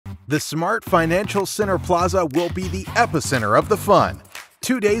The Smart Financial Center Plaza will be the epicenter of the fun.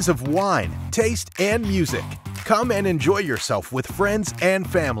 2 days of wine, taste, and music. Come and enjoy yourself with friends and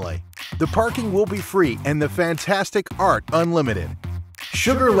family. The parking will be free and the fantastic art unlimited.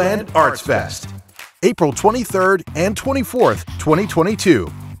 Sugarland Arts Fest, April 23rd and 24th, 2022.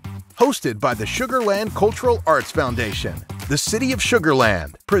 Hosted by the Sugarland Cultural Arts Foundation, the City of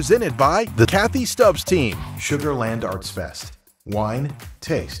Sugarland. Presented by the Cathy Stubbs team. Sugarland Arts Fest. Wine,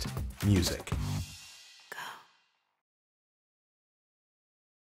 taste, music.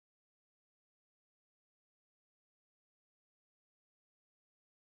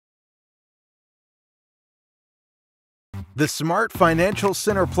 The Smart Financial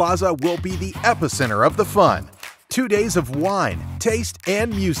Center Plaza will be the epicenter of the fun. 2 days of wine, taste, and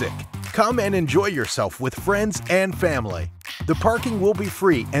music. Come and enjoy yourself with friends and family. The parking will be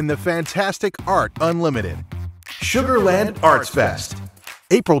free and the fantastic art unlimited. Sugarland Arts Fest,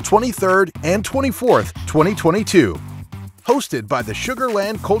 April 23rd and 24th, 2022. Hosted by the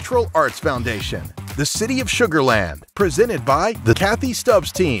Sugarland Cultural Arts Foundation, the City of Sugarland. Presented by the Cathy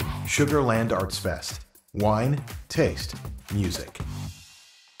Stubbs team. Sugarland Arts Fest. Wine, taste, music.